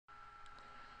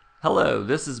Hello,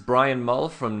 this is Brian Mull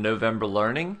from November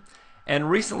Learning,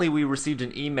 and recently we received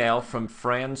an email from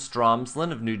Fran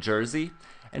Stromslin of New Jersey,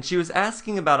 and she was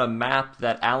asking about a map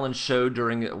that Alan showed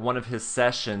during one of his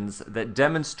sessions that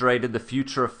demonstrated the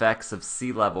future effects of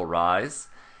sea level rise,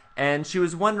 and she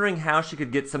was wondering how she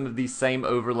could get some of these same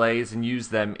overlays and use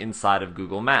them inside of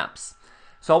Google Maps.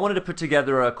 So I wanted to put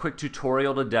together a quick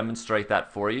tutorial to demonstrate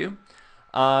that for you.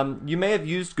 You may have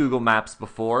used Google Maps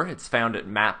before. It's found at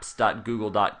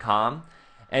maps.google.com,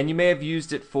 and you may have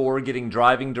used it for getting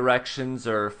driving directions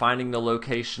or finding the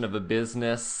location of a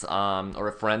business or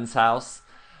a friend's house.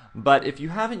 But if you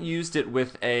haven't used it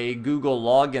with a Google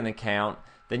login account,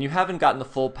 then you haven't gotten the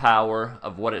full power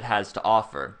of what it has to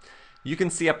offer. You can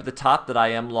see up at the top that I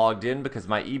am logged in because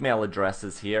my email address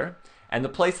is here. And the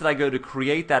place that I go to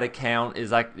create that account is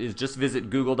just visit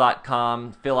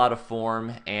google.com, fill out a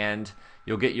form, and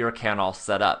you'll get your account all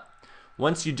set up.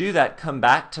 Once you do that, come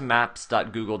back to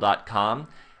maps.google.com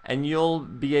and you'll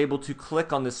be able to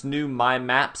click on this new My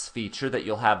Maps feature that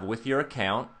you'll have with your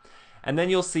account, and then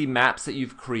you'll see maps that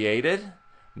you've created,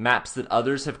 maps that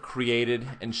others have created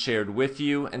and shared with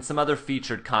you, and some other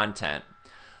featured content.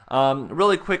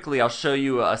 Really quickly, I'll show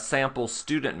you a sample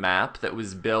student map that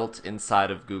was built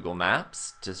inside of Google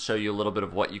Maps to show you a little bit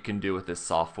of what you can do with this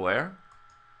software.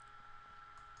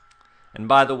 And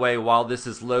by the way, while this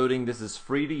is loading, this is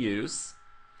free to use.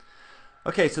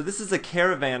 Okay, so this is a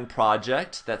caravan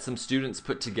project that some students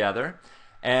put together,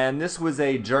 and this was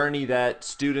a journey that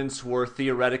students were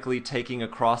theoretically taking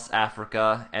across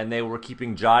Africa, and they were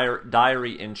keeping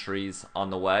diary entries on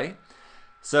the way.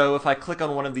 So if I click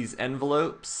on one of these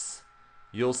envelopes,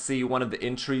 you'll see one of the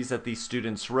entries that these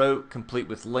students wrote, complete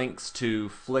with links to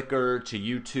Flickr, to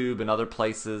YouTube, and other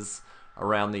places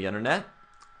around the internet.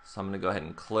 So I'm going to go ahead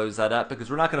and close that up because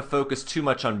we're not going to focus too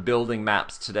much on building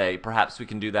maps today. Perhaps we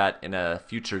can do that in a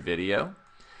future video.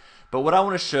 But what I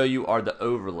want to show you are the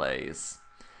overlays.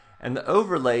 And the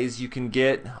overlays you can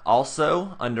get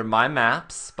also under My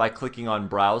Maps by clicking on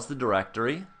Browse the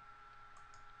Directory.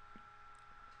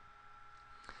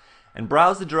 And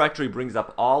Browse the Directory brings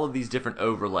up all of these different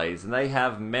overlays, and they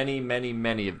have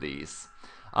many of these.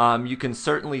 You can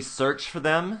certainly search for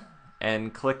them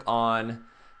and click on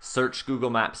Search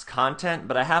Google Maps Content,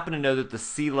 but I happen to know that the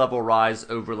sea level rise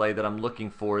overlay that I'm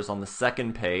looking for is on the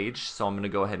second page, so I'm going to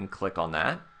go ahead and click on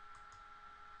that.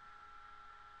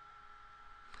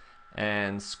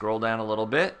 And scroll down a little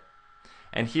bit.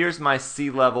 And here's my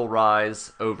sea level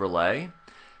rise overlay.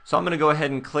 So I'm going to go ahead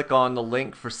and click on the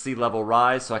link for sea level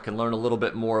rise so I can learn a little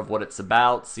bit more of what it's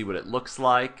about, see what it looks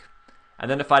like. And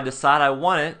then if I decide I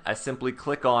want it, I simply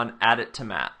click on Add it to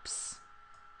Maps.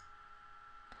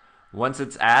 Once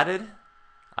it's added,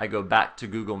 I go back to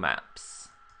Google Maps.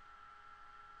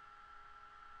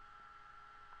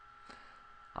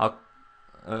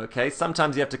 Okay,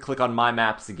 sometimes you have to click on My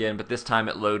Maps again, but this time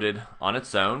it loaded on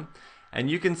its own. And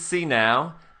you can see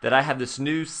now that I have this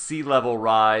new sea level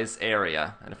rise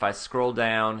area. And if I scroll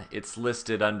down, it's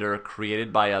listed under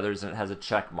Created by Others and it has a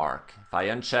check mark. If I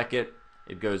uncheck it,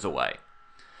 it goes away.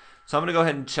 So I'm going to go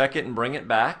ahead and check it and bring it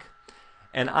back.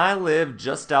 And I live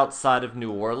just outside of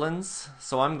New Orleans,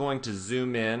 so I'm going to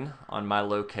zoom in on my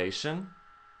location.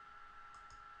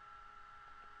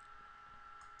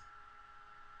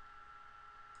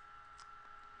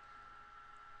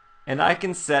 And I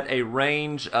can set a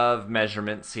range of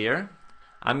measurements here.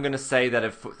 I'm going to say that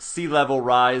if sea level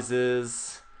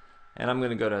rises, and I'm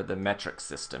going to go to the metric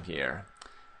system here.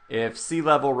 If sea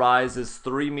level rises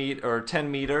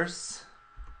 10 meters,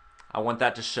 I want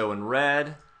that to show in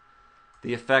red.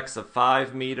 The effects of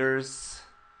 5 meters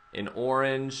in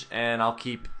orange, and I'll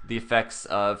keep the effects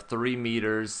of 3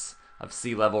 meters of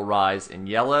sea level rise in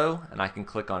yellow, and I can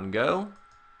click on Go.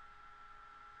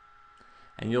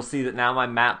 And you'll see that now my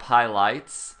map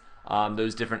highlights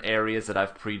those different areas that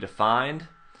I've predefined.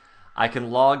 I can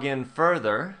log in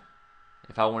further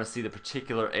if I want to see the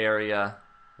particular area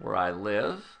where I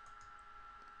live.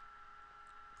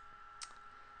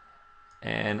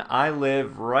 And I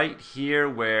live right here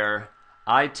where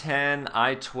I-10,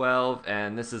 I-12,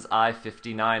 and this is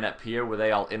I-59 up here where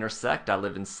they all intersect. I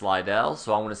live in Slidell,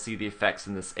 so I want to see the effects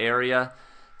in this area.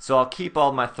 So I'll keep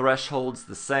all my thresholds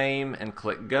the same and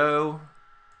click Go.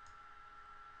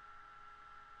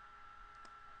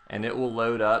 And it will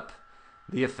load up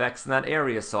the effects in that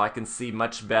area so I can see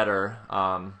much better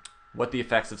what the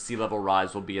effects of sea level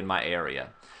rise will be in my area.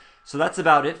 So that's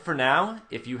about it for now.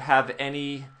 If you have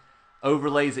any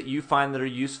overlays that you find that are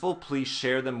useful, please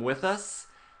share them with us,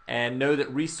 and know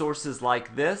that resources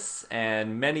like this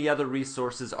and many other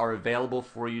resources are available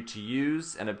for you to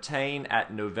use and obtain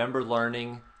at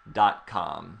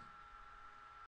novemberlearning.com.